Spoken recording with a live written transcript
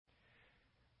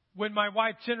When my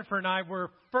wife Jennifer and I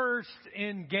were first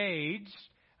engaged,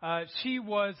 she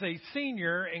was a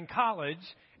senior in college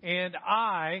and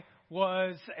I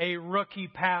was a rookie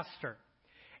pastor.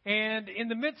 And in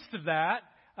the midst of that,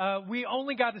 we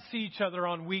only got to see each other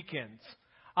on weekends.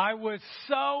 I was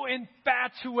so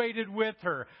infatuated with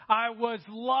her. I was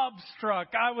love-struck.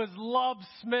 I was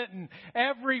love-smitten.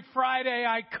 Every Friday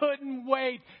I couldn't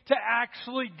wait to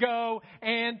actually go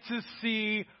and to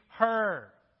see her.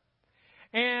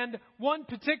 And one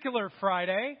particular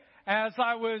Friday, as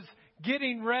I was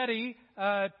getting ready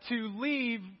to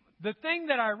leave, the thing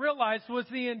that I realized was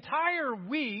the entire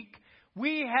week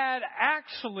we had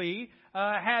actually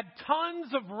had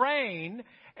tons of rain,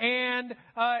 and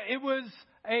it was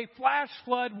a flash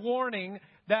flood warning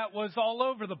that was all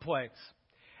over the place.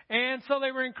 And so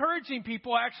they were encouraging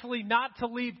people actually not to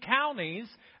leave counties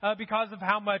because of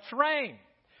how much rain.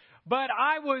 But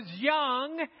I was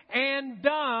young and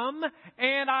dumb,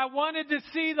 and I wanted to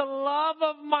see the love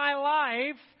of my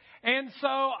life. And so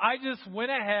I just went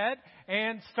ahead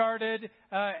and started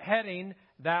heading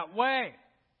that way.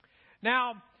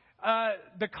 Now,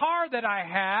 the car that I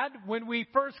had when we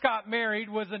first got married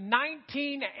was a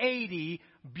 1980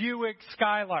 Buick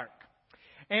Skylark.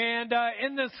 And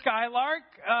in the Skylark,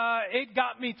 it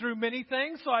got me through many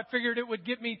things, so I figured it would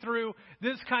get me through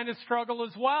this kind of struggle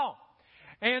as well.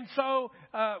 And so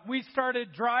we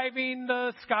started driving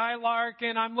the Skylark,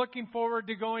 and I'm looking forward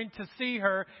to going to see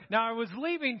her. Now, I was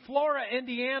leaving Flora,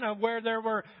 Indiana, where there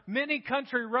were many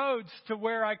country roads to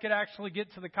where I could actually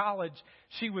get to the college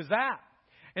she was at.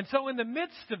 And so in the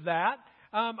midst of that,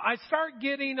 I start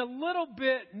getting a little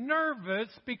bit nervous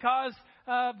because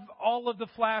of all of the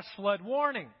flash flood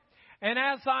warning. And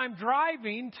as I'm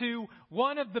driving to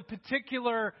one of the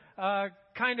particular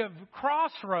kind of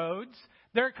crossroads,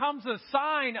 there comes a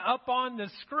sign up on the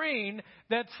screen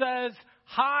that says,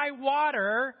 "High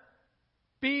water,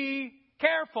 be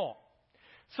careful."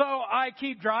 So I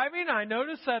keep driving. I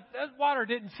noticed that water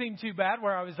didn't seem too bad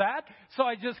where I was at. So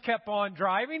I just kept on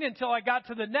driving until I got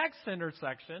to the next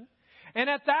intersection. And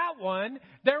at that one,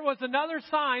 there was another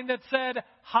sign that said,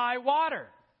 "High water."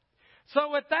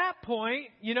 So at that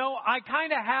point, I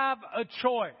kind of have a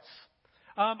choice.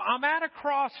 I'm at a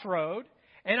crossroad,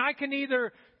 and I can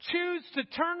either choose to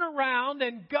turn around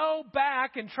and go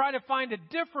back and try to find a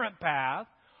different path,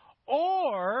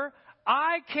 or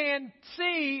I can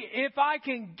see if I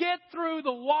can get through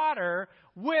the water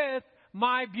with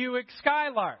my Buick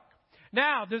Skylark.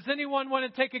 Now, does anyone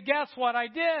want to take a guess what I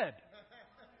did?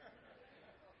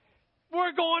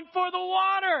 We're going for the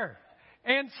water.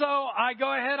 And so I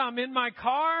go ahead, I'm in my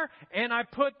car, and I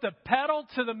put the pedal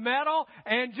to the metal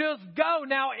and just go.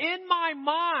 Now, in my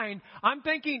mind, I'm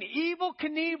thinking Evel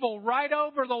Knievel right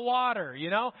over the water,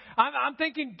 I'm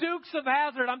thinking Dukes of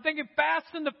Hazzard. I'm thinking Fast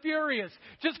and the Furious.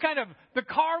 Just kind of, the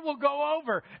car will go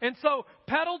over. And so,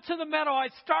 pedal to the metal, I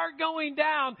start going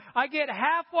down. I get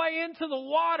halfway into the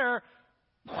water.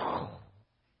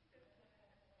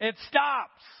 It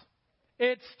stops.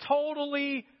 It's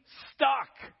totally stuck.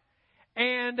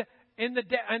 And in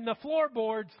the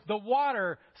floorboards, the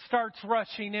water starts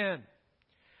rushing in.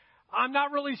 I'm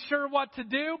not really sure what to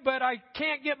do, but I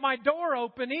can't get my door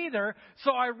open either.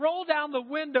 So I roll down the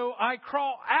window. I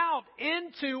crawl out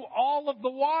into all of the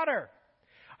water.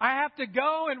 I have to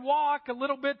go and walk a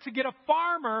little bit to get a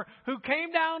farmer who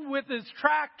came down with his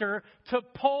tractor to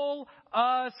pull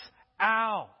us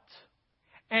out.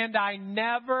 And I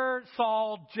never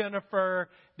saw Jennifer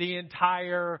the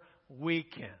entire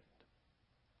weekend.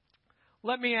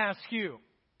 Let me ask you,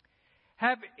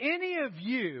 have any of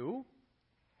you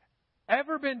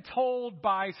ever been told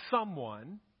by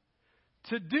someone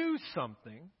to do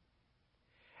something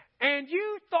and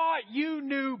you thought you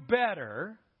knew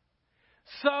better,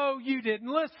 so you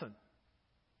didn't listen?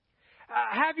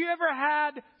 Have you ever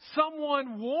had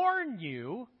someone warn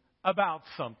you about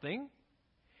something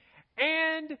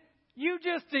and you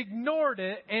just ignored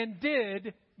it and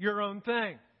did your own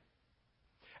thing?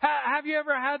 Have you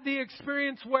ever had the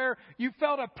experience where you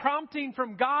felt a prompting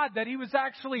from God that He was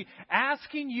actually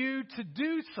asking you to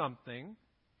do something,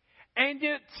 and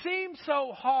it seemed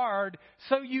so hard,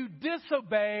 so you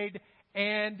disobeyed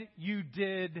and you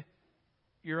did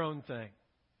your own thing?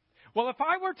 Well, if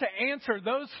I were to answer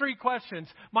those three questions,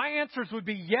 my answers would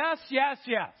be yes, yes,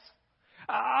 yes.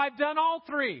 I've done all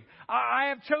three. I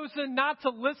have chosen not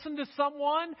to listen to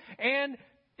someone and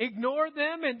ignore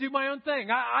them and do my own thing.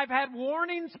 I've had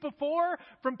warnings before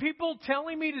from people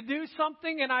telling me to do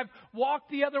something, and I've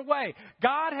walked the other way.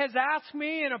 God has asked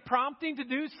me in a prompting to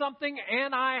do something,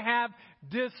 and I have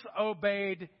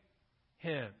disobeyed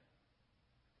Him.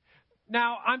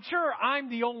 Now, I'm sure I'm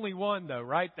the only one, though,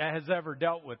 right, that has ever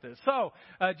dealt with this. So,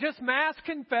 just mass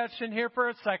confession here for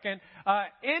a second.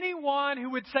 Anyone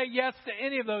who would say yes to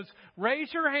any of those, raise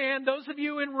your hand. Those of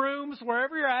you in rooms,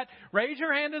 wherever you're at, raise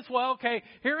your hand as well. Okay,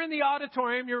 here in the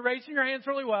auditorium, you're raising your hands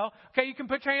really well. Okay, you can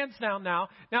put your hands down now.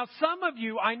 Now, some of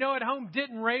you, I know at home,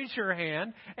 didn't raise your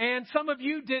hand, and some of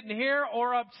you didn't here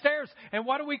or upstairs. And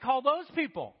what do we call those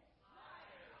people?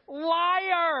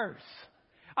 Liars!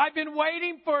 I've been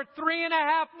waiting for 3.5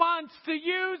 months to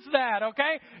use that,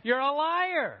 okay? You're a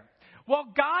liar. Well,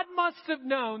 God must have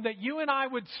known that you and I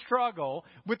would struggle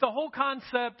with the whole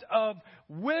concept of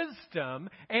wisdom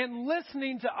and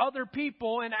listening to other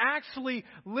people and actually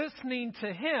listening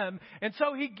to Him. And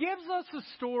so He gives us a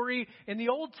story in the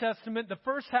Old Testament, the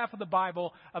first half of the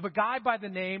Bible, of a guy by the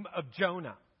name of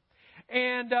Jonah.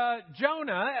 And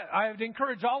Jonah, I would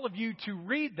encourage all of you to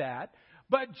read that.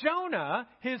 But Jonah,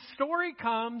 his story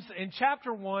comes in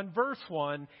chapter 1, verse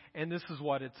 1, and this is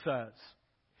what it says.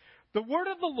 The word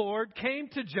of the Lord came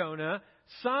to Jonah,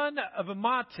 son of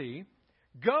Amittai,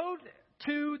 go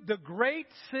to the great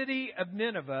city of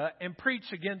Nineveh and preach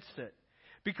against it,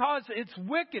 because its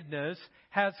wickedness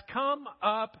has come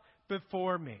up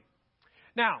before me.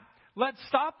 Now, let's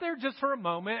stop there just for a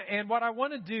moment, and what I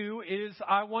want to do is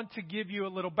I want to give you a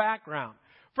little background.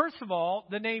 First of all,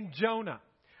 the name Jonah.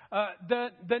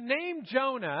 The name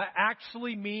Jonah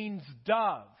actually means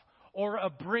dove or a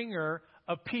bringer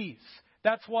of peace.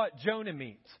 That's what Jonah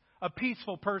means, a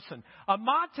peaceful person.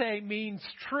 Amittai means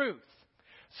truth.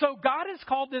 So God has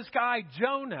called this guy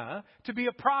Jonah to be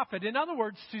a prophet. In other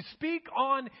words, to speak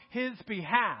on his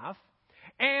behalf.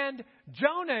 And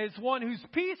Jonah is one who's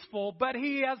peaceful, but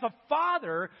he has a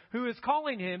father who is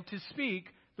calling him to speak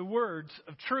the words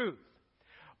of truth.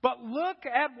 But look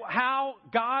at how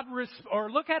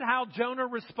Jonah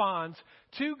responds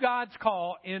to God's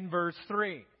call in verse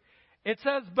 3. It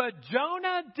says, but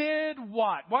Jonah did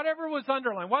what? Whatever was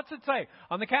underlined. What's it say?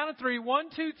 On the count of 3, 1,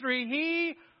 2, 3,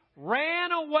 he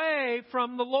ran away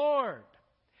from the Lord.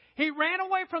 He ran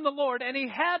away from the Lord and he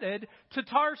headed to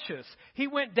Tarshish. He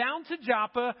went down to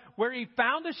Joppa where he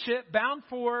found a ship bound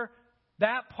for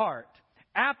that part.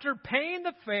 After paying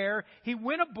the fare, he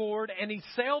went aboard and he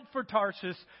sailed for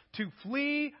Tarshish to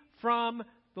flee from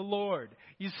the Lord.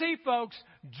 You see, folks,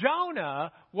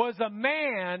 Jonah was a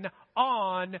man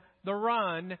on the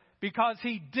run because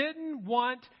he didn't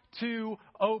want to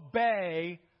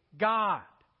obey God.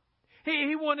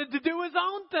 He wanted to do his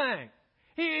own thing.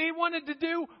 He wanted to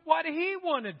do what he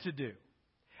wanted to do.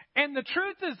 And the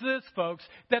truth is this, folks,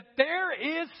 that there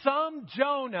is some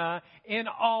Jonah in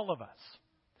all of us.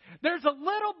 There's a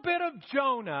little bit of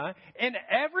Jonah in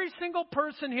every single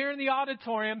person here in the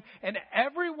auditorium and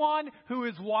everyone who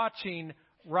is watching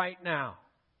right now.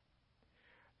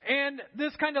 And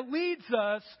this kind of leads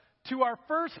us to our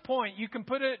first point. You can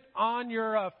put it on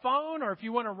your phone, or if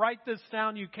you want to write this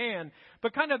down, you can.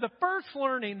 But kind of the first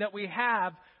learning that we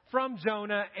have from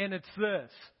Jonah, and it's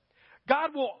this.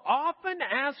 God will often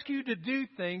ask you to do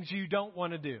things you don't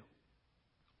want to do.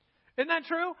 Isn't that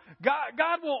true?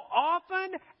 God will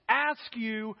often ask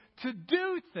you to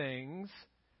do things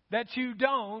that you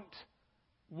don't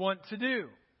want to do.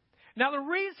 Now, the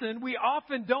reason we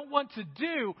often don't want to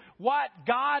do what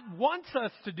God wants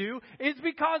us to do is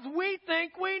because we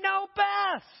think we know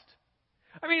best.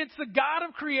 I mean, it's the God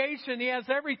of creation. He has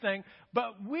everything.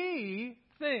 But we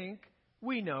think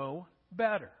we know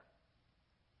better.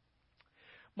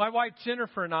 My wife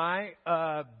Jennifer and I,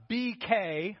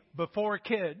 BK, before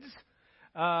kids,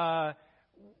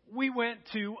 we went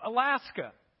to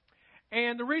Alaska.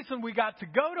 And the reason we got to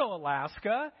go to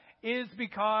Alaska is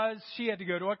because she had to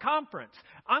go to a conference.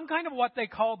 I'm kind of what they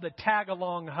call the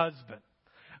tag-along husband.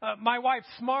 My wife's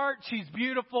smart. She's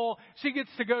beautiful. She gets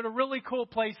to go to really cool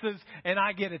places, and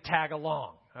I get to tag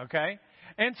along, okay?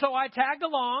 And so I tagged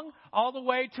along all the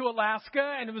way to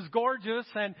Alaska, and it was gorgeous.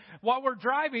 And while we're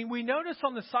driving, we noticed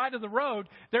on the side of the road,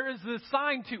 there is this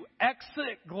sign to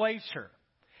exit Glacier.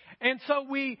 And so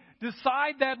we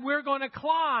decide that we're going to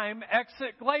climb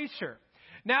Exit Glacier.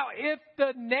 Now, if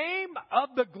the name of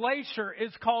the glacier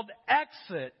is called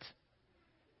Exit,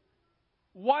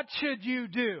 what should you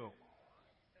do?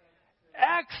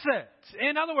 Exit.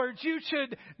 In other words, you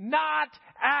should not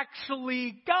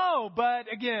actually go.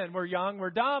 But again, we're young,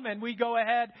 we're dumb, and we go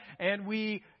ahead and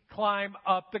we climb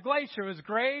up the glacier. It was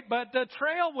great, but the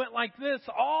trail went like this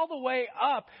all the way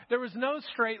up. There was no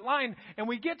straight line. And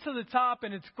we get to the top,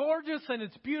 and it's gorgeous and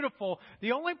it's beautiful.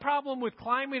 The only problem with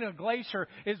climbing a glacier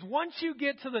is once you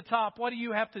get to the top, what do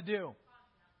you have to do?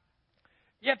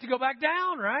 You have to go back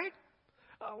down, right?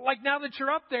 Like now that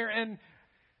you're up there, and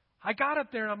I got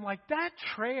up there and I'm like, that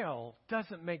trail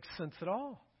doesn't make sense at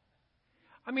all.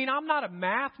 I mean, I'm not a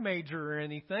math major or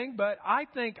anything, but I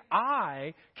think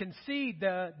I can see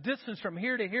the distance from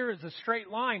here to here is a straight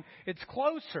line. It's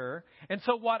closer. And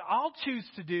so what I'll choose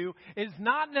to do is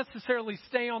not necessarily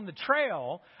stay on the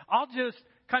trail. I'll just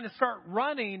kind of start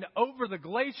running over the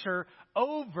glacier,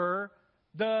 over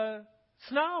the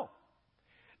snow.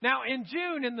 Now, in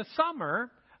June, in the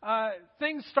summer,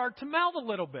 things start to melt a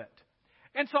little bit.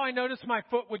 And so I noticed my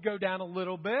foot would go down a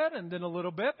little bit and then a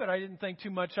little bit, but I didn't think too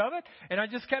much of it. And I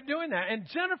just kept doing that. And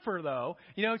Jennifer, though,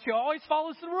 she always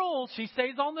follows the rules. She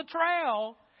stays on the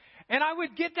trail. And I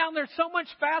would get down there so much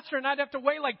faster and I'd have to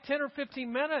wait like 10 or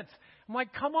 15 minutes. I'm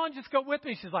like, come on, just go with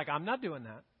me. She's like, I'm not doing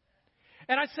that.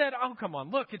 And I said, oh, come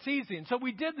on, look, it's easy. And so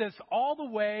we did this all the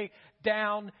way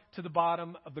down to the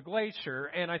bottom of the glacier.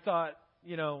 And I thought,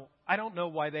 I don't know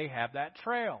why they have that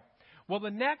trail. Well,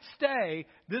 the next day,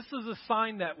 this is a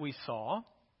sign that we saw.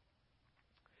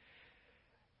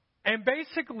 And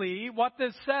basically, what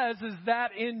this says is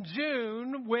that in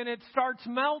June, when it starts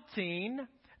melting,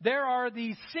 there are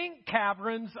these sink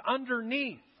caverns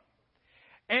underneath.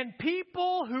 And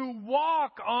people who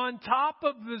walk on top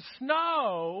of the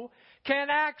snow can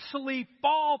actually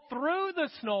fall through the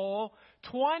snow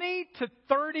 20 to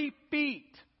 30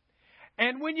 feet.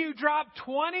 And when you drop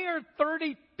 20 or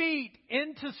 30 feet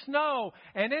into snow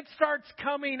and it starts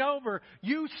coming over,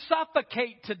 you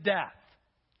suffocate to death.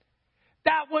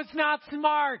 That was not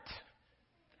smart.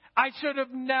 I should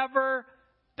have never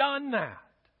done that.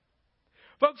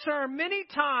 Folks, there are many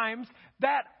times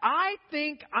that I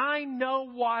think I know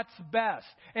what's best.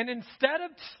 And instead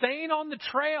of staying on the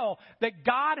trail that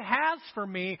God has for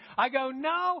me, I go,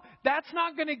 no, that's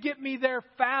not going to get me there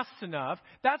fast enough.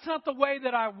 That's not the way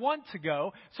that I want to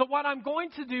go. So what I'm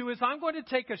going to do is I'm going to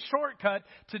take a shortcut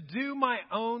to do my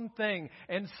own thing.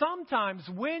 And sometimes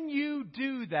when you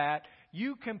do that,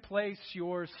 you can place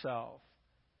yourself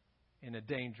in a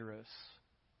dangerous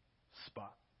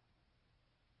spot.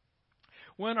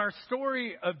 When our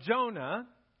story of Jonah,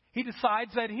 he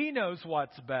decides that he knows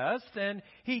what's best, and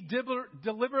he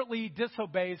deliberately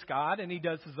disobeys God, and he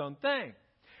does his own thing.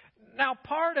 Now,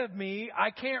 part of me, I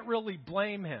can't really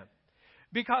blame him,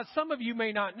 because some of you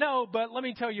may not know, but let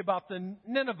me tell you about the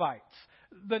Ninevites.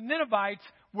 The Ninevites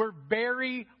were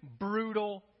very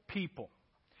brutal people.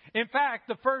 In fact,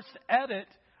 the first edit,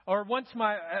 or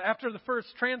after the first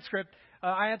transcript,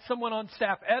 I had someone on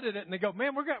staff edit it, and they go,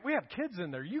 man, we have kids in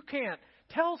there. You can't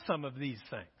tell some of these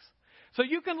things. So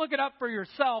you can look it up for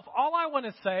yourself. All I want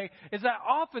to say is that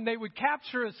often they would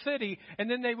capture a city and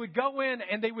then they would go in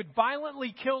and they would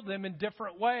violently kill them in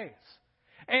different ways.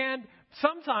 And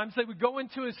sometimes they would go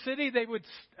into a city, they would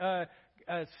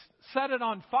set it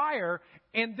on fire,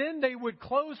 and then they would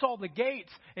close all the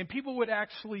gates and people would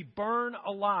actually burn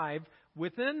alive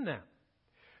within them.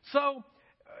 So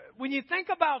when you think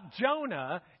about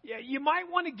Jonah, you might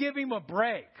want to give him a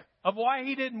break of why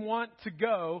he didn't want to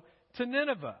go to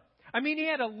Nineveh. I mean, he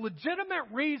had a legitimate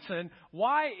reason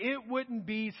why it wouldn't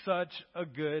be such a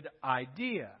good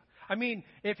idea. I mean,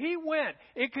 if he went,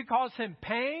 it could cause him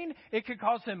pain, it could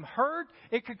cause him hurt,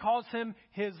 it could cause him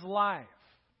his life.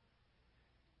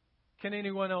 Can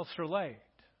anyone else relate?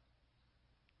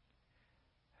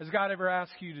 Has God ever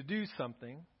asked you to do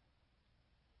something,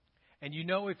 and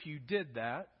if you did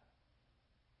that,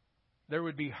 there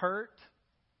would be hurt,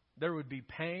 there would be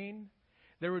pain,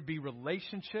 there would be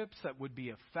relationships that would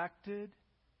be affected,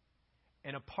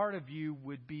 and a part of you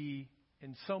would be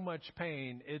in so much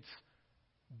pain, it's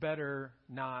better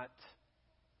not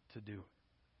to do it.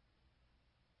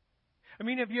 I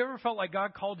mean, have you ever felt like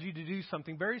God called you to do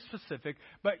something very specific,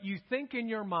 but you think in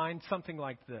your mind something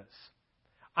like this?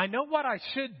 I know what I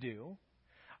should do.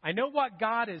 I know what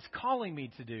God is calling me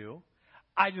to do.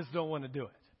 I just don't want to do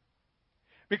it.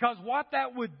 Because what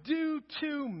that would do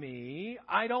to me,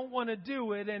 I don't want to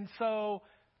do it, and so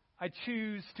I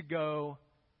choose to go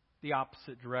the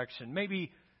opposite direction.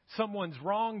 Maybe someone's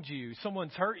wronged you,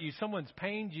 someone's hurt you, someone's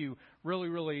pained you really,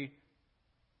 really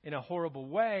in a horrible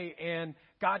way, and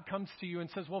God comes to you and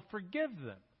says, well, forgive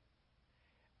them.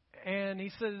 And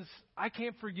he says, I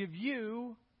can't forgive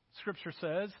you, Scripture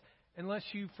says, unless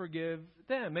you forgive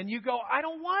them. And you go, I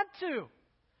don't want to.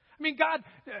 I mean, God,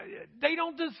 they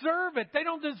don't deserve it. They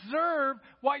don't deserve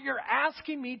what you're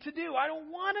asking me to do. I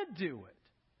don't want to do it.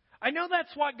 I know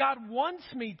that's what God wants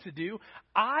me to do.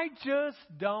 I just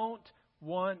don't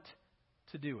want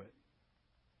to do it.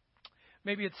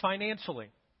 Maybe it's financially.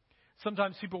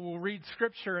 Sometimes people will read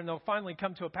Scripture and they'll finally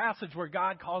come to a passage where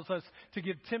God calls us to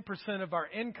give 10% of our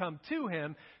income to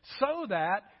Him so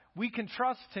that we can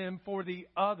trust Him for the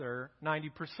other 90%.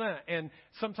 And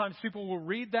sometimes people will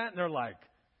read that and they're like,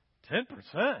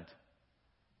 10%?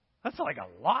 That's like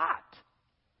a lot.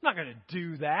 I'm not going to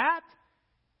do that.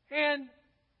 And,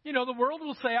 the world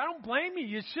will say, I don't blame you.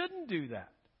 You shouldn't do that.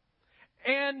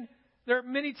 And there are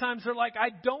many times they're like, I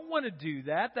don't want to do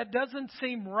that. That doesn't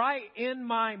seem right in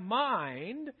my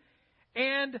mind.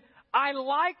 And I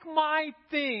like my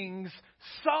things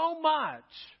so much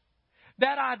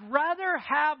that I'd rather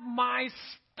have my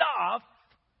stuff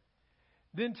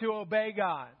than to obey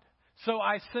God. So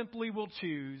I simply will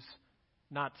choose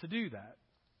not to do that.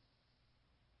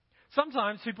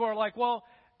 Sometimes people are like, well,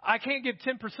 I can't give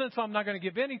 10%, so I'm not going to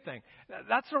give anything.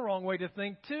 That's the wrong way to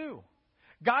think, too.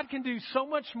 God can do so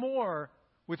much more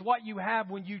with what you have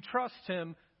when you trust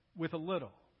Him with a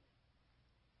little.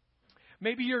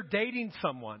 Maybe you're dating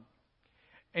someone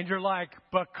and you're like,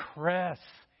 but Chris,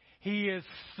 he is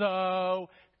so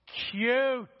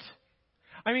cute.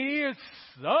 I mean, he is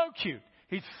so cute.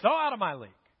 He's so out of my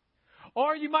league.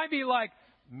 Or you might be like,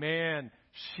 man,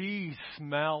 she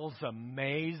smells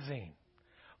amazing.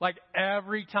 Like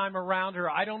every time around her,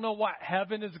 I don't know what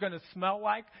heaven is going to smell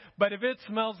like, but if it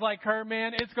smells like her,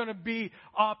 man, it's going to be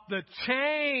off the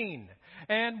chain.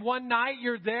 And one night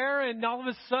you're there and all of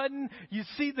a sudden you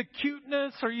see the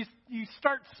cuteness, or you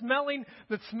start smelling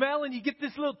the smell and you get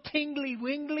this little tingly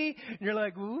wingly and you're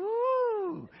like,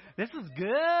 ooh, this is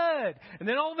good. And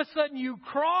then all of a sudden you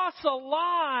cross a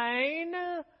line,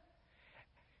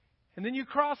 and then you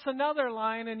cross another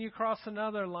line, and you cross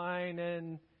another line,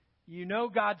 and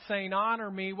God's saying, honor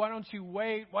me. Why don't you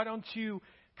wait? Why don't you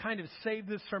kind of save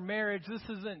this for marriage? This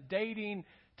isn't dating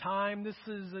time. This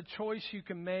is a choice you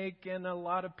can make. And a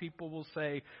lot of people will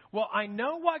say, well, I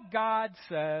know what God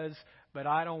says, but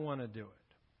I don't want to do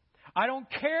it. I don't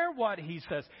care what He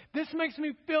says. This makes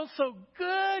me feel so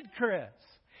good, Chris.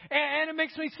 And it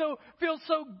makes me feel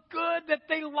so good that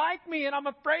they like me. And I'm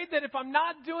afraid that if I'm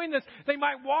not doing this, they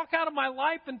might walk out of my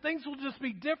life and things will just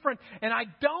be different. And I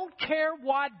don't care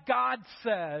what God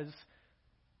says.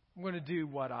 I'm going to do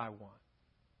what I want.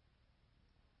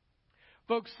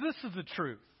 Folks, this is the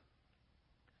truth.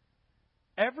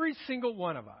 Every single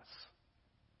one of us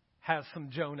has some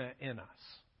Jonah in us.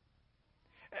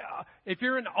 If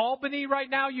you're in Albany right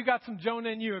now, you got some Jonah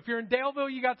in you. If you're in Daleville,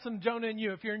 you got some Jonah in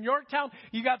you. If you're in Yorktown,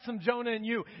 you got some Jonah in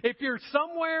you. If you're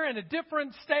somewhere in a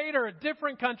different state or a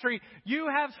different country, you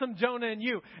have some Jonah in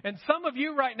you. And some of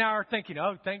you right now are thinking,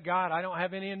 oh, thank God I don't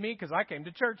have any in me because I came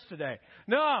to church today.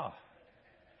 No.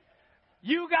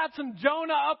 You got some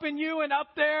Jonah up in you and up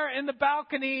there in the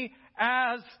balcony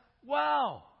as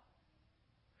well.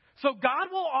 So God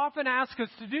will often ask us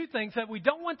to do things that we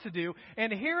don't want to do.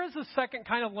 And here is the second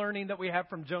kind of learning that we have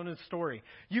from Jonah's story.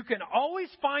 You can always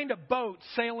find a boat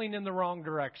sailing in the wrong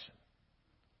direction.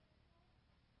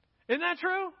 Isn't that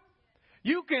true?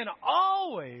 You can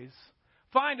always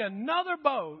find another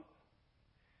boat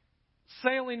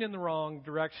sailing in the wrong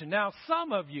direction. Now,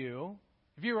 some of you,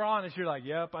 if you were honest, you're like,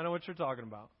 yep, I know what you're talking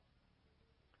about.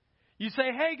 You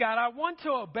say, hey, God, I want to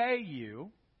obey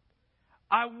you.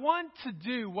 I want to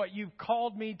do what you've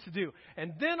called me to do.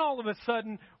 And then all of a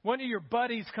sudden, one of your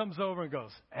buddies comes over and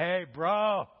goes, hey,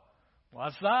 bro,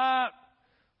 what's up?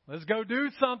 Let's go do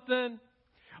something.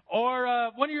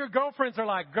 Or one of your girlfriends are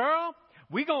like, girl,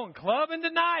 we going clubbing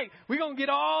tonight. We going to get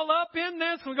all up in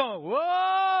this. We're going,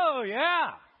 whoa,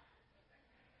 yeah.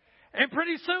 And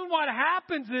pretty soon what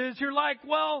happens is you're like,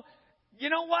 well, you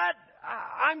know what?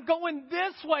 I'm going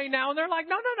this way now. And they're like,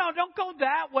 no, don't go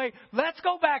that way. Let's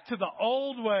go back to the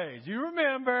old ways. You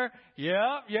remember?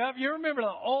 Yep, you remember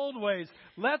the old ways.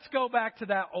 Let's go back to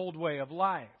that old way of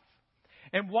life.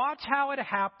 And watch how it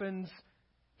happens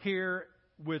here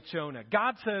with Jonah.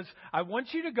 God says, I want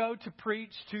you to go to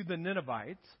preach to the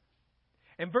Ninevites.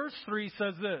 And verse 3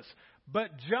 says this,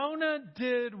 but Jonah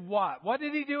did what? What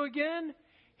did he do again?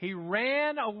 He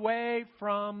ran away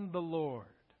from the Lord.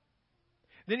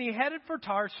 Then he headed for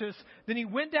Tarshish. Then he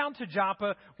went down to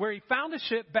Joppa, where he found a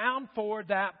ship bound for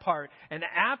that part. And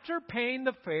after paying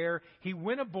the fare, he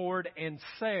went aboard and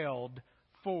sailed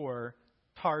for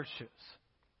Tarshish.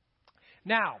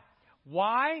 Now,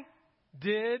 why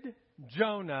did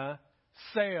Jonah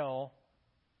sail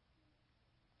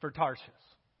for Tarshish?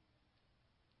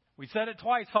 We said it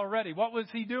twice already. What was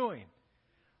he doing?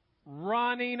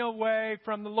 Running away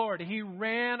from the Lord. He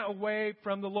ran away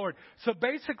from the Lord. So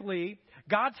basically,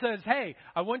 God says, hey,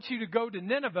 I want you to go to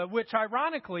Nineveh, which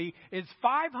ironically is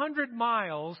 500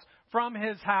 miles from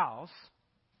his house.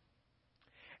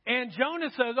 And Jonah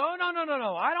says, oh,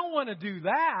 no. I don't want to do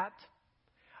that.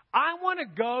 I want to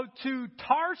go to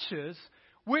Tarshish,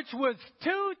 which was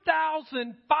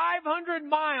 2,500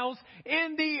 miles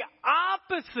in the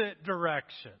opposite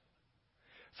direction.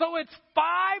 So it's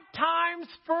 5 times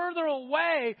further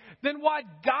away than what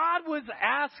God was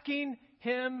asking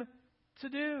him to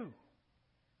do.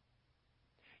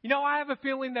 You know, I have a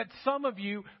feeling that some of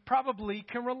you probably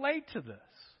can relate to this.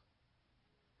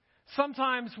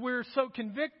 Sometimes we're so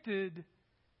convicted,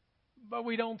 but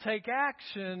we don't take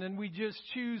action and we just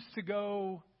choose to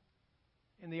go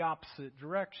in the opposite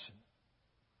direction.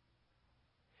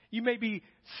 You may be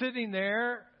sitting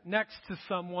there next to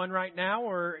someone right now,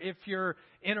 or if you're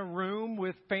in a room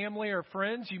with family or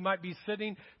friends, you might be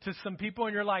sitting to some people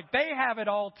and you're like, they have it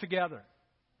all together.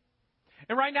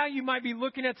 And right now you might be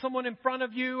looking at someone in front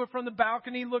of you or from the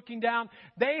balcony looking down.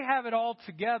 They have it all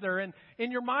together. And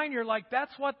in your mind, you're like,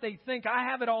 that's what they think. I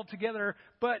have it all together.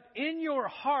 But in your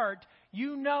heart,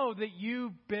 you know that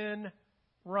you've been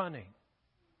running.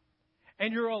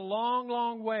 And you're a long,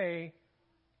 long way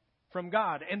from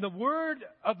God. And the word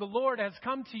of the Lord has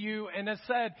come to you and has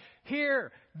said,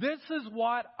 here, this is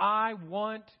what I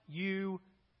want you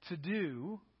to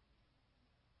do.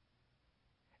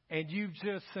 And you've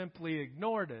just simply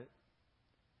ignored it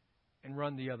and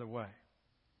run the other way.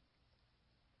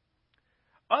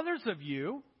 Others of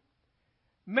you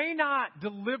may not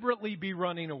deliberately be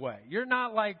running away. You're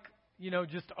not like,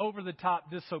 just over the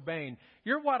top disobeying.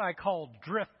 You're what I call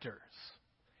drifters.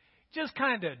 Just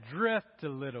kind of drift a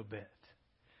little bit.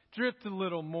 Drift a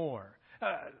little more.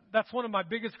 That's one of my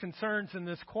biggest concerns in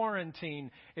this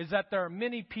quarantine, is that there are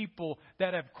many people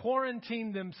that have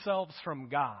quarantined themselves from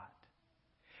God.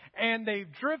 And they've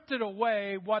drifted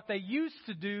away what they used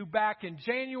to do back in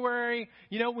January,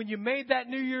 when you made that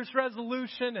New Year's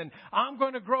resolution and I'm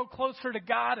going to grow closer to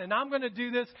God and I'm going to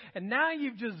do this. And now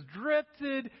you've just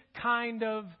drifted kind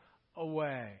of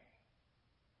away.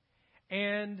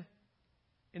 And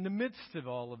in the midst of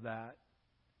all of that,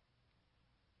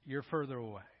 you're further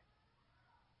away.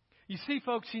 You see,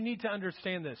 folks, you need to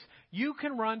understand this. You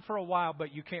can run for a while,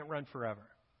 but you can't run forever.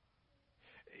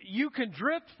 You can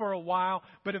drift for a while,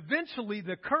 but eventually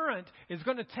the current is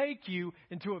going to take you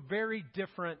into a very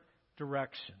different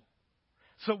direction.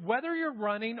 So whether you're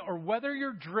running or whether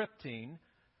you're drifting,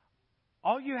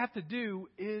 all you have to do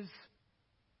is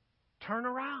turn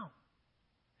around.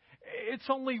 It's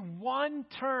only one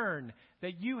turn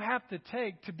that you have to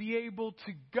take to be able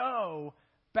to go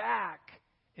back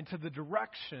into the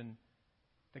direction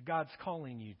that God's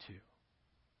calling you to.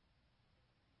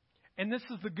 And this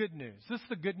is the good news. This is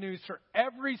the good news for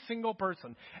every single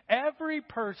person. Every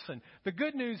person. The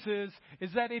good news is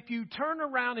that if you turn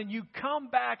around and you come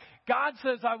back, God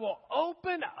says, I will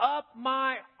open up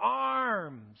my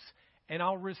arms and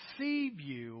I'll receive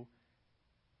you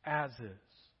as is.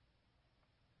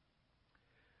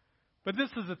 But this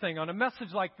is the thing. On a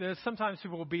message like this, sometimes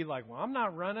people will be like, well, I'm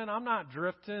not running, I'm not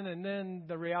drifting. And then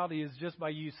the reality is just by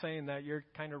you saying that, you're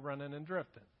kind of running and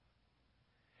drifting.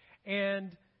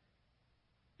 And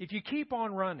if you keep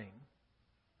on running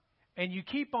and you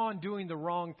keep on doing the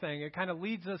wrong thing, it kind of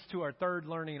leads us to our third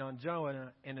learning on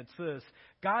Jonah, and it's this.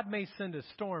 God may send a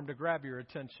storm to grab your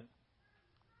attention.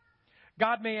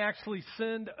 God may actually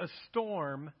send a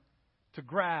storm to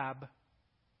grab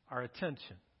our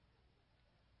attention.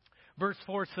 Verse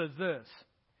 4 says this.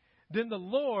 Then the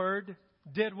Lord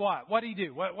did what? What did he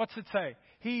do? What's it say?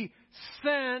 He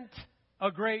sent a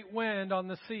great wind on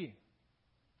the sea.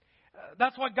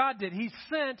 That's what God did. He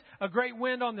sent a great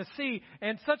wind on the sea,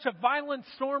 and such a violent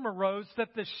storm arose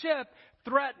that the ship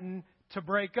threatened to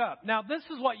break up. Now, this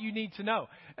is what you need to know.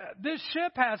 This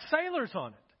ship has sailors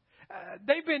on it.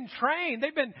 They've been trained.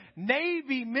 They've been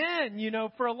Navy men,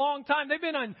 for a long time. They've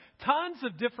been on tons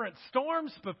of different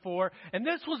storms before, and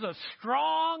this was a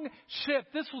strong ship.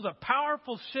 This was a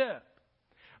powerful ship.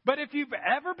 But if you've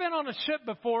ever been on a ship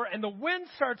before and the wind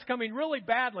starts coming really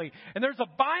badly and there's a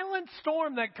violent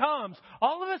storm that comes,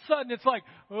 all of a sudden it's like,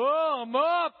 oh, I'm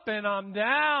up and I'm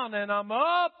down and I'm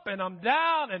up and I'm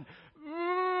down and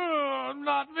I'm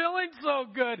not feeling so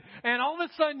good. And all of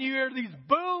a sudden you hear these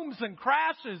booms and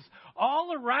crashes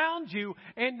all around you,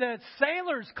 and the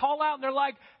sailors call out and they're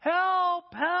like,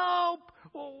 help, help.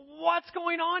 What's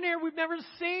going on here? We've never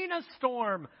seen a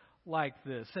storm like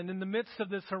this. And in the midst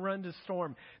of this horrendous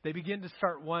storm, they begin to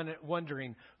start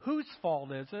wondering, whose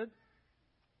fault is it?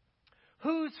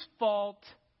 Whose fault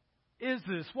is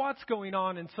this? What's going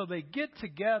on? And so they get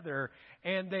together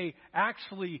and they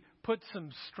actually put some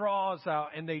straws out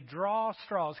and they draw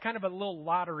straws, kind of a little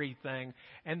lottery thing.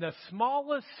 And the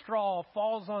smallest straw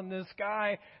falls on this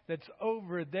guy that's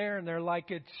over there, and they're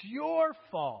like, it's your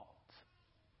fault.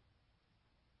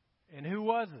 And who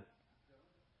was it?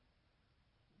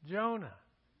 Jonah.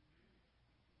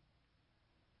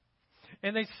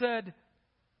 And they said,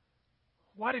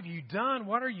 "What have you done?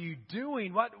 What are you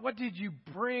doing? What did you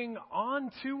bring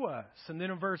on to us?" And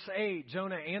then in verse 8,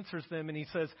 Jonah answers them and he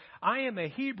says, "I am a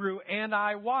Hebrew and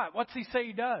I what?" What's he say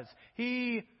he does?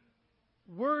 He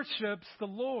worships the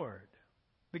Lord,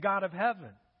 the God of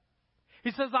heaven.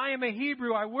 He says, "I am a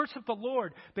Hebrew. I worship the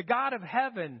Lord, the God of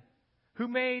heaven, who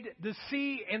made the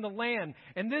sea and the land."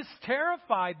 And this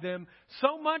terrified them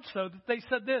so much so that they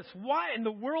said this, "What in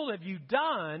the world have you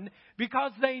done?"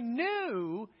 Because they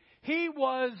knew he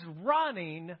was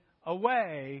running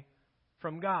away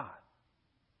from God.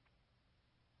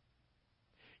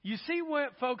 You see,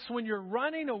 folks, when you're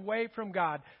running away from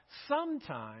God,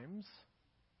 sometimes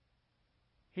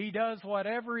he does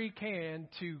whatever he can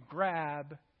to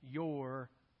grab your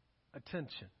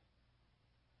attention.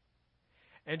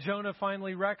 And Jonah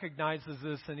finally recognizes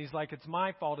this, and he's like, "It's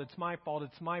my fault, it's my fault,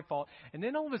 it's my fault." And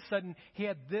then all of a sudden, he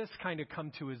had this kind of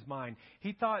come to his mind.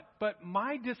 He thought, but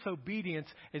my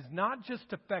disobedience is not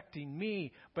just affecting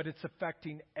me, but it's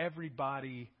affecting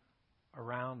everybody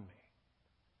around me.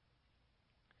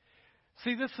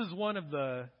 See, this is one of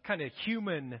the kind of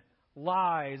human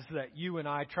lies that you and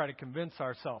I try to convince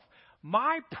ourselves.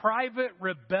 My private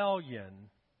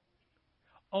rebellion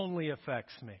only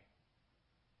affects me.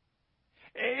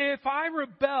 If I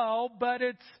rebel, but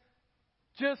it's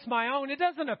just my own, it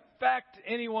doesn't affect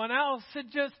anyone else. It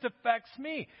just affects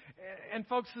me. And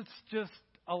folks, it's just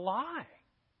a lie.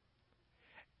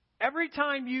 Every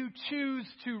time you choose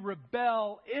to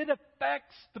rebel, it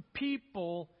affects the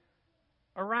people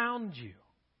around you.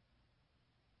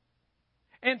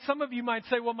 And some of you might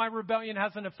say, "Well, my rebellion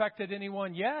hasn't affected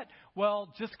anyone yet." Well,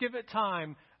 just give it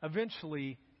time.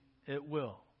 Eventually, it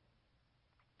will.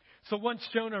 So once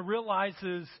Jonah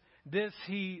realizes this,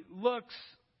 he looks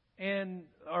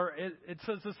it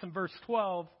says this in verse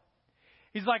 12.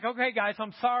 He's like, "Okay, guys,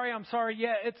 I'm sorry.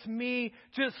 Yeah, it's me.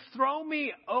 Just throw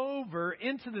me over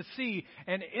into the sea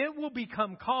and it will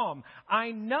become calm.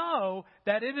 I know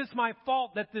that it is my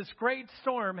fault that this great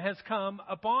storm has come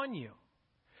upon you."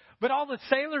 But all the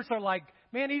sailors are like,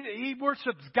 "Man, he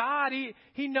worships God.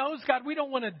 He knows God. We don't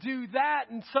want to do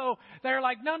that." And so they're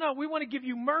like, no, we want to give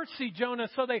you mercy, Jonah.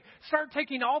 So they start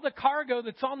taking all the cargo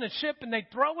that's on the ship and they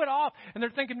throw it off. And they're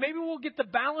thinking, maybe we'll get the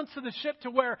balance of the ship to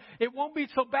where it won't be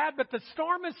so bad. But the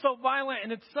storm is so violent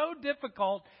and it's so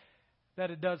difficult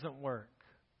that it doesn't work.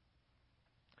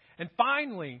 And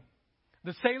finally,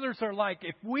 the sailors are like,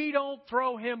 "If we don't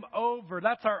throw him over,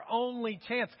 that's our only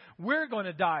chance. We're going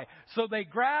to die." So they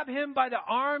grab him by the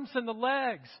arms and the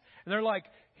legs. And they're like,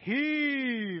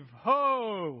 "Heave,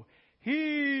 ho,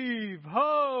 heave,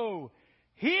 ho,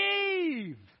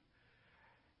 heave."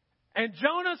 And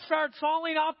Jonah starts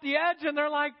falling off the edge, and they're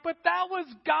like, "But that was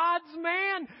God's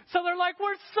man." So they're like,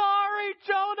 "We're sorry,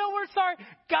 Jonah, we're sorry.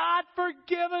 God,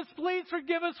 forgive us. Please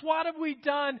forgive us. What have we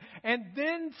done?" And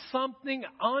then something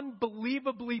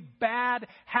unbelievably bad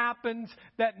happens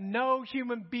that no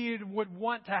human being would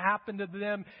want to happen to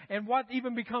them. And what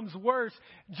even becomes worse,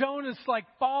 Jonah's like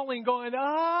falling, going,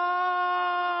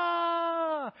 "Ah!"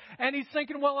 And he's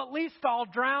thinking, well, at least I'll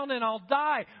drown and I'll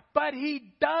die. But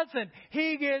he doesn't.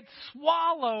 He gets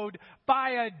swallowed by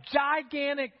a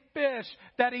gigantic fish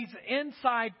that he's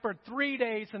inside for 3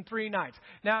 days and 3 nights.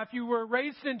 Now, if you were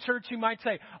raised in church, you might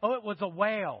say, "Oh, it was a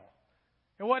whale."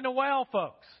 It wasn't a whale,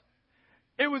 folks.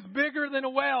 It was bigger than a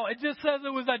whale. It just says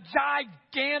it was a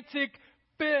gigantic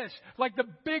fish, like the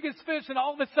biggest fish, and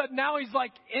all of a sudden now he's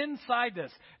like inside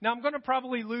this. Now I'm going to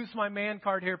probably lose my man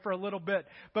card here for a little bit,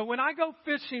 but when I go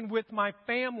fishing with my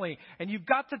family and you've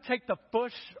got to take the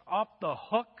fish off the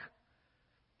hook,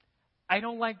 I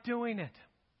don't like doing it.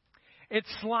 It's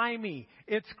slimy.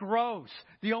 It's gross.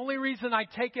 The only reason I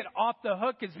take it off the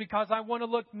hook is because I want to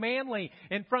look manly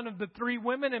in front of the 3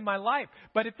 women in my life.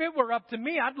 But if it were up to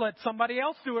me, I'd let somebody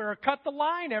else do it or cut the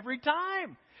line every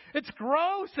time. It's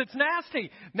gross. It's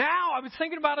nasty. Now, I was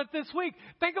thinking about it this week.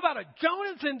 Think about it.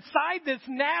 Jonah's inside this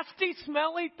nasty,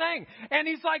 smelly thing. And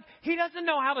he's like, he doesn't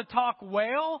know how to talk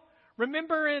whale.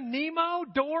 Remember in Nemo,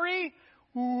 Dory?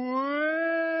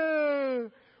 "Whoa,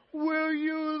 will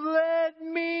you let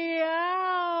me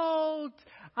out?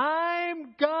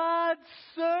 I'm God's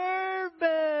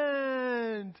servant."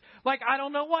 Like, I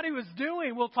don't know what he was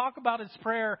doing. We'll talk about his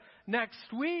prayer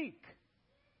next week.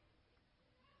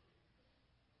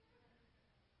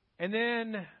 And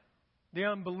then the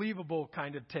unbelievable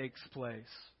kind of takes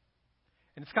place.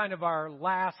 And it's kind of our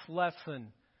last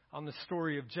lesson on the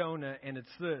story of Jonah, and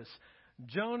it's this.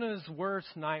 Jonah's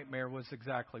worst nightmare was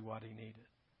exactly what he needed.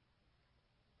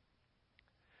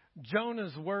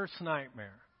 Jonah's worst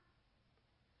nightmare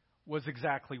was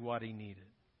exactly what he needed.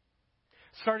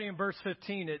 Starting in verse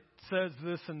 15, it says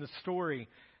this in the story.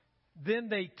 Then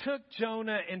they took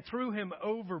Jonah and threw him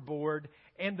overboard,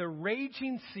 and the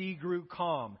raging sea grew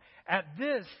calm. At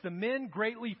this, the men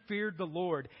greatly feared the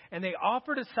Lord, and they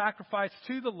offered a sacrifice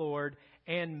to the Lord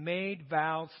and made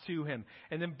vows to him.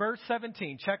 And then verse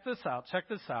 17, check this out.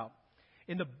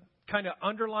 In the kind of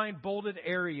underlined, bolded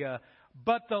area,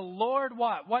 but the Lord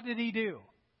what? What did he do?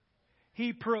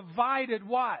 He provided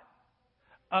what?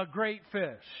 A great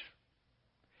fish.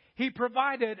 He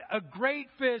provided a great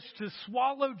fish to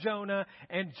swallow Jonah,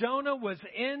 and Jonah was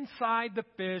inside the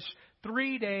fish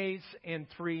 3 days and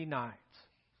 3 nights.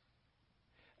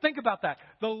 Think about that.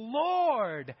 The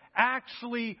Lord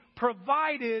actually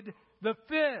provided the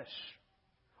fish.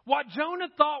 What Jonah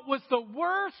thought was the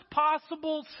worst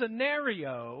possible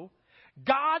scenario,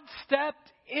 God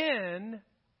stepped in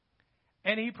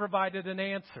and he provided an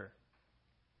answer.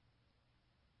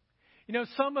 You know,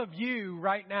 some of you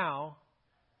right now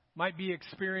might be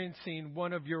experiencing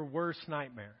one of your worst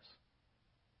nightmares.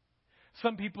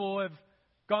 Some people have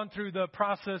gone through the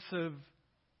process of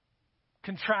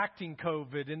contracting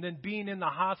COVID and then being in the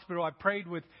hospital. I prayed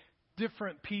with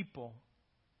different people.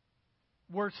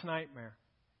 Worst nightmare.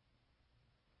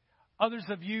 Others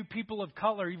of you, people of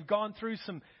color, you've gone through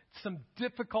some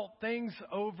difficult things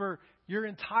over your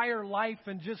entire life,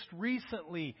 and just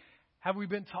recently have we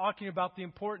been talking about the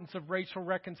importance of racial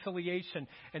reconciliation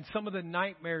and some of the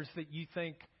nightmares that you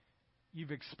think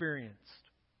you've experienced.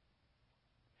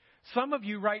 Some of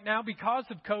you right now, because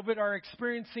of COVID, are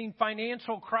experiencing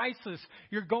financial crisis.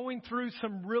 You're going through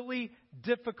some really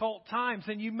difficult times.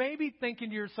 And you may be thinking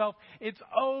to yourself, it's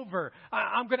over.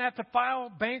 I'm going to have to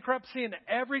file bankruptcy and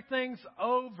everything's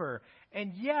over.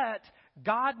 And yet,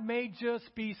 God may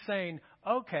just be saying,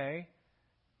 okay,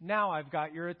 now I've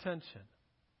got your attention.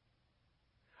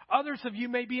 Others of you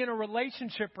may be in a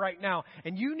relationship right now,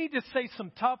 and you need to say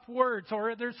some tough words,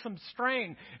 or there's some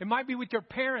strain. It might be with your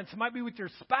parents. It might be with your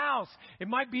spouse. It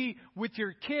might be with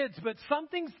your kids, but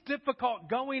something's difficult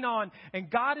going on, and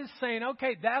God is saying,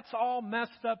 okay, that's all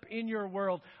messed up in your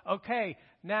world. Okay,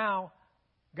 now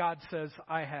God says,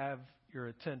 I have your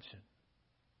attention.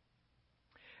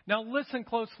 Now listen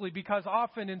closely, because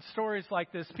often in stories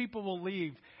like this, people will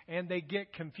leave and they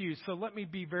get confused. So let me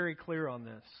be very clear on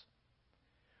this.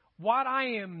 What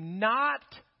I'm not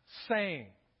saying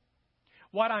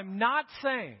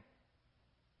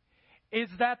is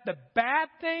that the bad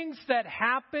things that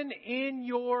happen in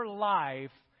your life,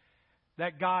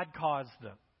 that God caused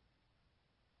them.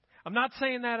 I'm not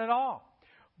saying that at all.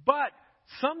 But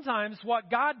sometimes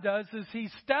what God does is He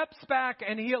steps back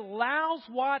and He allows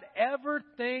whatever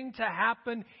thing to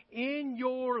happen in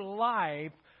your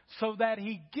life so that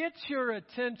He gets your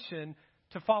attention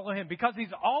to follow Him, because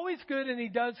He's always good and He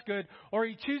does good. Or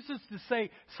He chooses to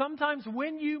say, sometimes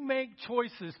when you make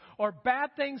choices or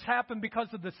bad things happen because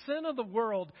of the sin of the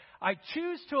world, I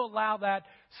choose to allow that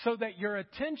so that your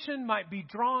attention might be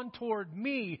drawn toward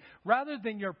me rather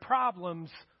than your problems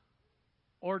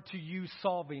or to you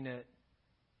solving it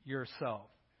yourself.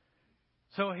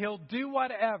 So He'll do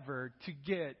whatever to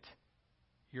get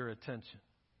your attention.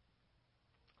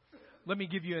 Let me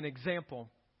give you an example.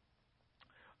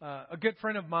 A good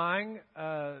friend of mine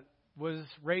was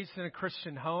raised in a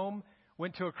Christian home,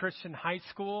 went to a Christian high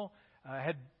school,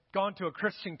 had gone to a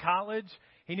Christian college.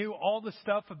 He knew all the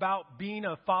stuff about being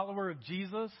a follower of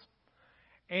Jesus.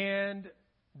 And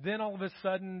then all of a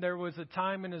sudden there was a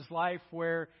time in his life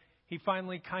where he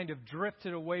finally kind of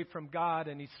drifted away from God,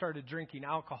 and he started drinking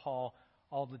alcohol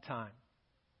all the time.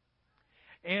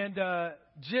 And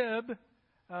Jib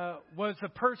was a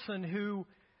person who...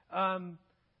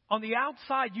 on the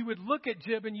outside, you would look at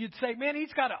Jib and you'd say, man,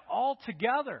 he's got it all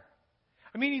together.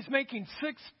 I mean, he's making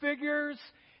 6 figures.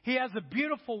 He has a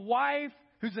beautiful wife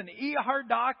who's an ER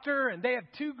doctor, and they have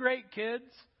 2 great kids.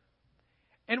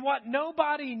 And what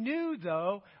nobody knew,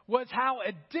 though, was how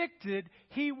addicted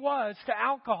he was to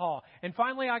alcohol. And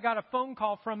finally, I got a phone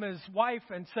call from his wife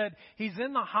and said he's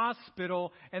in the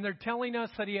hospital, and they're telling us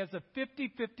that he has a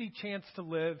 50-50 chance to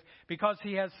live because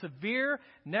he has severe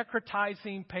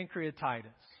necrotizing pancreatitis.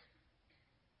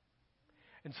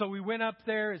 And so we went up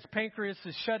there. His pancreas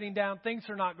is shutting down. Things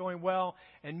are not going well.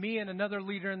 And me and another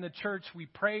leader in the church, we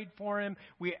prayed for him.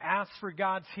 We asked for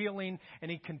God's healing. And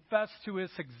he confessed to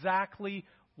us exactly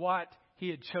what he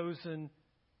had chosen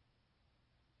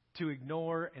to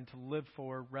ignore and to live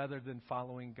for rather than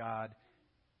following God.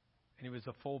 And he was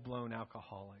a full-blown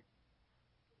alcoholic.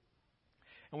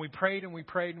 And we prayed and we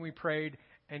prayed and we prayed.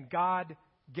 And God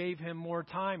gave him more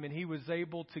time. And he was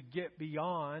able to get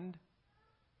beyond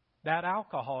that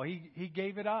alcohol. He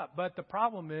gave it up. But the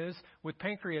problem is, with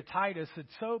pancreatitis,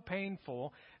 it's so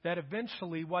painful that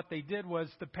eventually what they did was,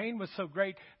 the pain was so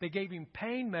great, they gave him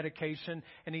pain medication,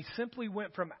 and he simply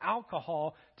went from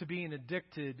alcohol to being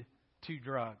addicted to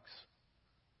drugs.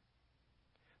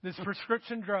 This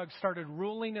prescription drug started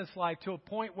ruling his life to a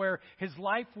point where his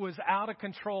life was out of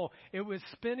control. It was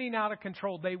spinning out of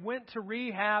control. They went to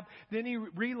rehab. Then he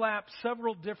relapsed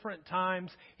several different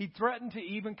times. He threatened to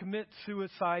even commit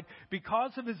suicide.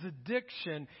 Because of his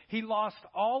addiction, he lost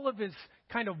all of his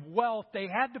kind of wealth. They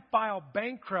had to file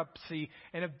bankruptcy.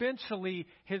 And eventually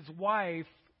his wife,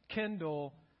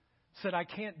 Kendall, said, "I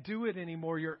can't do it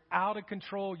anymore. You're out of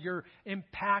control. You're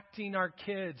impacting our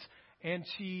kids." And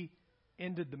she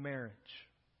ended the marriage.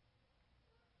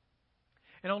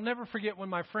 And I'll never forget when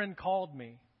my friend called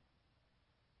me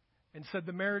and said,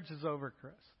 "The marriage is over,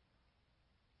 Chris.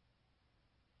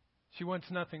 She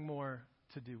wants nothing more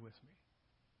to do with me."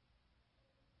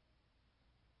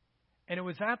 And it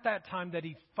was at that time that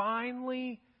he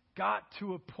finally got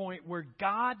to a point where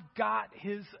God got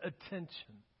his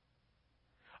attention.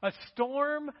 A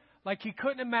storm like he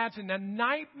couldn't imagine, a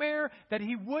nightmare that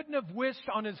he wouldn't have wished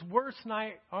on his worst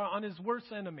on his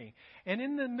worst enemy. And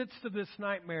in the midst of this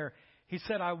nightmare, he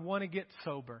said, "I want to get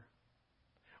sober.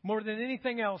 More than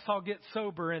anything else, I'll get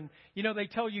sober." And, they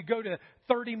tell you go to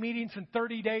 30 meetings in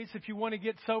 30 days if you want to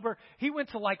get sober. He went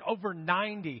to like over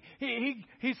 90.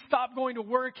 He stopped going to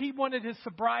work. He wanted his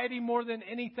sobriety more than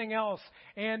anything else.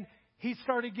 And he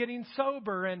started getting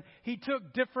sober, and he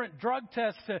took different drug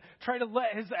tests to try to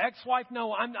let his ex-wife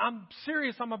know, I'm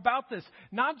serious, I'm about this.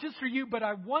 Not just for you, but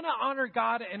I want to honor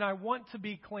God, and I want to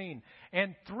be clean.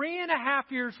 And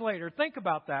 3.5 years later, think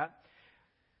about that.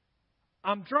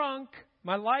 I'm drunk.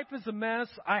 My life is a mess.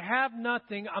 I have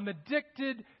nothing. I'm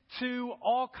addicted to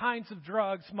all kinds of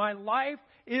drugs. My life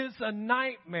is a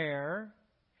nightmare.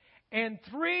 And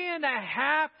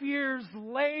 3.5 years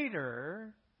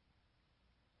later,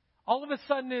 all of a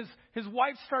sudden, his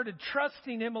wife started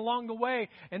trusting him along the way.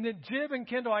 And then Jib and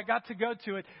Kendall, I got to go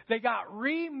to it, they got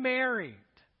remarried.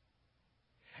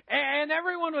 And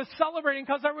everyone was celebrating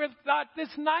because everyone thought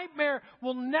this nightmare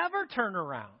will never turn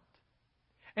around.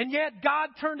 And yet God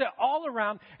turned it all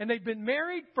around, and they've been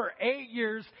married for 8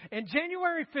 years. And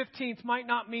January 15th might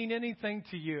not mean anything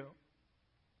to you.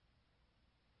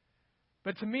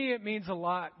 But to me, it means a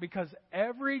lot, because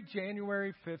every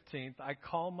January 15th, I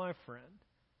call my friend.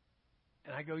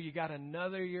 And I go, "You got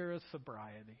another year of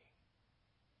sobriety."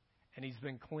 And he's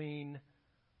been clean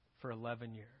for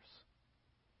 11 years.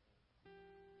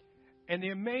 And the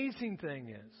amazing thing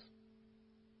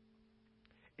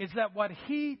is that what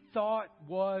he thought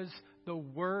was the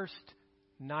worst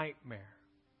nightmare,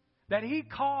 that he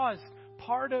caused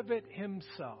part of it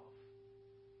himself,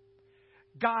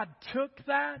 God took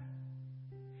that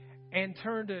and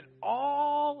turned it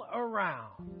all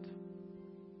around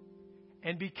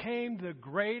and became the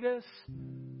greatest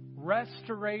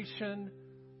restoration,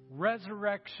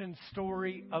 resurrection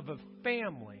story of a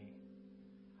family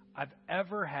I've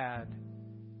ever had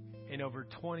in over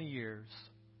 20 years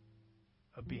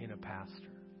of being a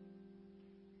pastor.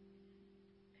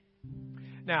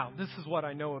 Now, this is what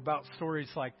I know about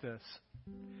stories like this.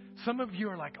 Some of you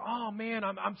are like, "Oh man,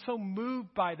 I'm so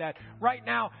moved by that. Right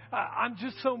now, I'm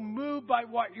just so moved by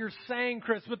what you're saying,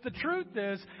 Chris." But the truth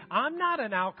is, I'm not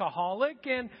an alcoholic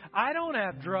and I don't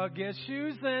have drug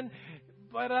issues.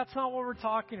 But that's not what we're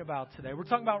talking about today. We're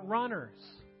talking about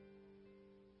runners.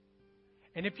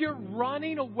 And if you're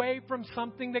running away from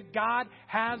something that God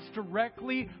has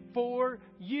directly for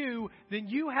you, then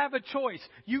you have a choice.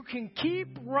 You can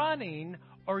keep running,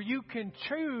 or you can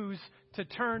choose to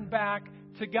turn back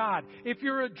to God. If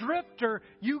you're a drifter,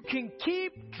 you can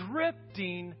keep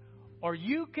drifting, or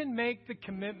you can make the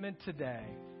commitment today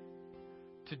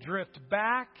to drift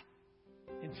back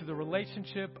into the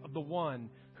relationship of the one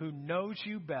who knows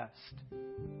you best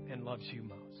and loves you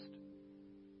most.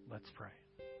 Let's pray.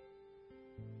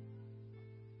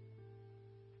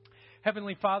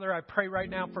 Heavenly Father, I pray right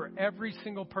now for every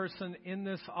single person in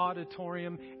this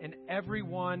auditorium and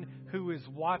everyone who is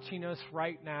watching us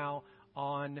right now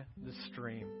on the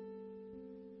stream.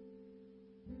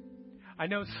 I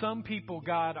know some people,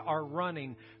 God, are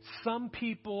running. Some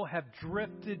people have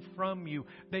drifted from you.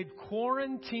 They've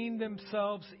quarantined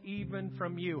themselves even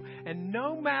from you. And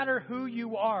no matter who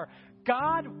you are,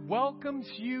 God welcomes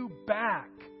you back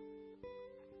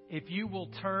if you will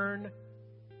turn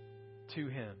to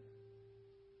Him.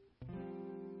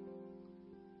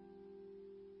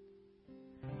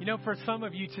 For some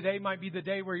of you, today might be the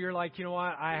day where you're like, "You know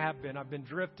what? I've been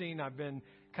drifting. I've been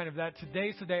kind of that.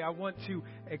 Today's the day I want to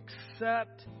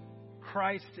accept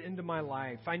Christ into my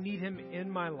life. I need Him in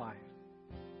my life.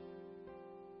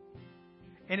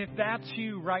 And if that's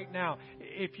you right now,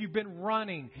 if you've been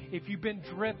running, if you've been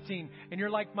drifting, and you're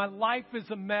like, my life is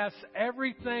a mess,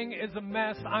 everything is a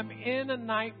mess, I'm in a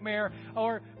nightmare,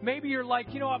 or maybe you're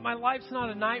like, you know what, my life's not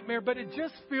a nightmare, but it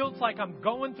just feels like I'm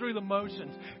going through the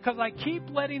motions because I keep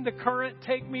letting the current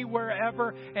take me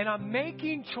wherever, and I'm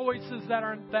making choices that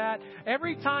aren't that.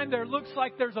 Every time there looks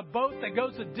like there's a boat that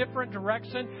goes a different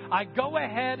direction, I go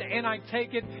ahead and I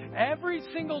take it. Every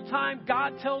single time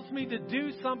God tells me to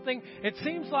do something, it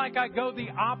seems like I go the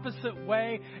opposite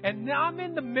way. And now I'm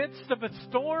in the midst of a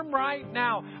storm right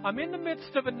now. I'm in the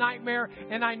midst of a nightmare,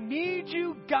 and I need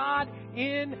you, God,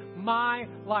 in my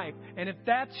life. And if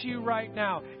that's you right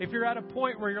now, if you're at a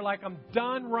point where you're like, I'm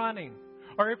done running,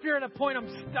 or if you're at a point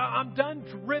I'm done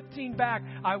drifting back,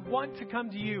 I want to come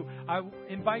to you. I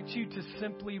invite you to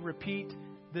simply repeat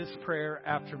this prayer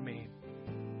after me.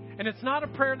 And it's not a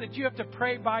prayer that you have to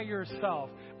pray by yourself,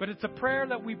 but it's a prayer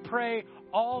that we pray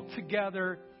all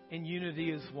together in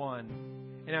unity as one.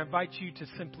 And I invite you to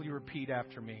simply repeat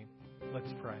after me. Let's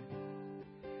pray.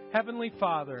 Heavenly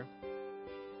Father,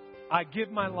 I give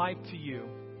my life to you.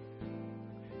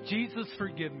 Jesus,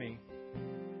 forgive me.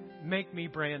 Make me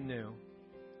brand new.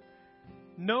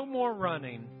 No more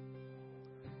running.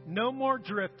 No more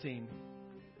drifting.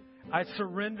 I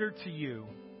surrender to you.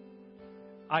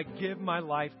 I give my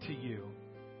life to you.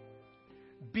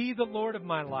 Be the Lord of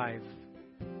my life.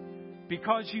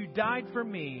 Because you died for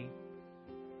me,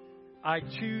 I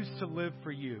choose to live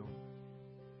for you.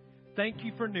 Thank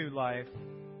you for new life.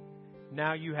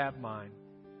 Now you have mine.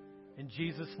 In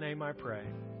Jesus' name I pray.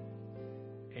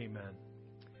 Amen.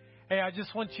 Hey, I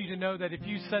just want you to know that if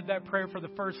you said that prayer for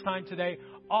the first time today,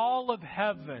 all of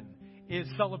heaven is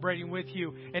celebrating with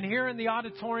you. And here in the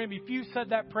auditorium, if you said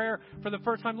that prayer for the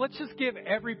first time, let's just give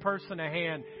every person a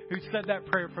hand who said that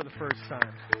prayer for the first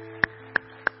time.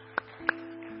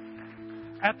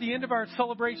 At the end of our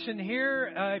celebration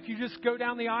here, if you just go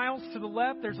down the aisles to the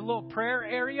left, there's a little prayer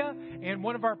area. And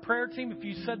one of our prayer team, if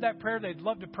you said that prayer, they'd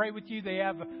love to pray with you. They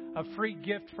have a free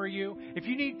gift for you. If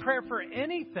you need prayer for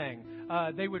anything,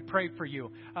 they would pray for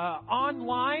you.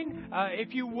 Online,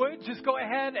 if you would, just go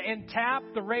ahead and tap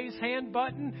the raise hand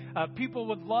button. People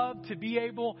would love to be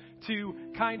able to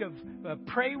kind of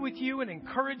pray with you and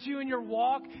encourage you in your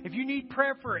walk. If you need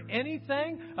prayer for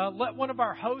anything, let one of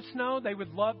our hosts know. They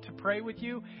would love to pray with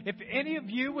you. If any of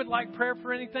you would like prayer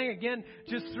for anything, again,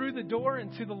 just through the door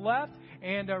and to the left,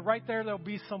 and right there'll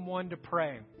be someone to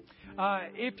pray.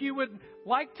 If you would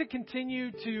like to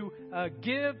continue to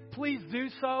give, please do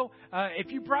so.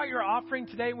 If you brought your offering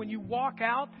today, when you walk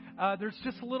out, there's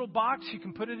just a little box. You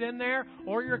can put it in there,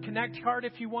 or your Connect card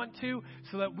if you want to,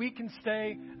 so that we can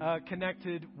stay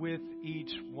connected with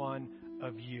each one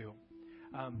of you.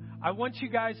 I want you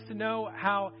guys to know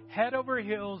how head over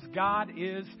heels God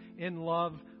is in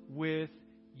love with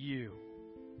you.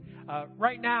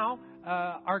 Right now,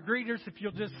 our greeters, if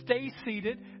you'll just stay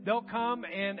seated, they'll come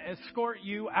and escort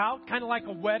you out, kind of like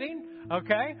a wedding,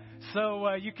 okay?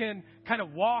 So you can kind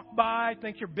of walk by,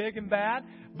 think you're big and bad,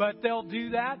 but they'll do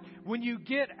that. When you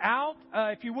get out,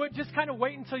 if you would, just kind of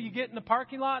wait until you get in the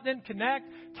parking lot, then connect,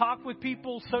 talk with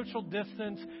people, social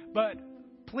distance. But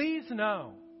please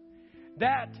know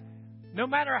that no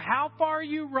matter how far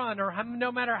you run or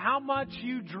no matter how much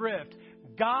you drift,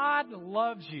 God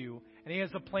loves you and He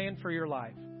has a plan for your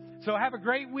life. So have a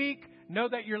great week. Know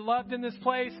that you're loved in this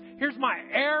place. Here's my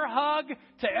air hug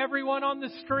to everyone on the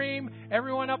stream,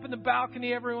 everyone up in the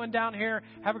balcony, everyone down here.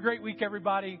 Have a great week,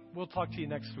 everybody. We'll talk to you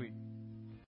next week.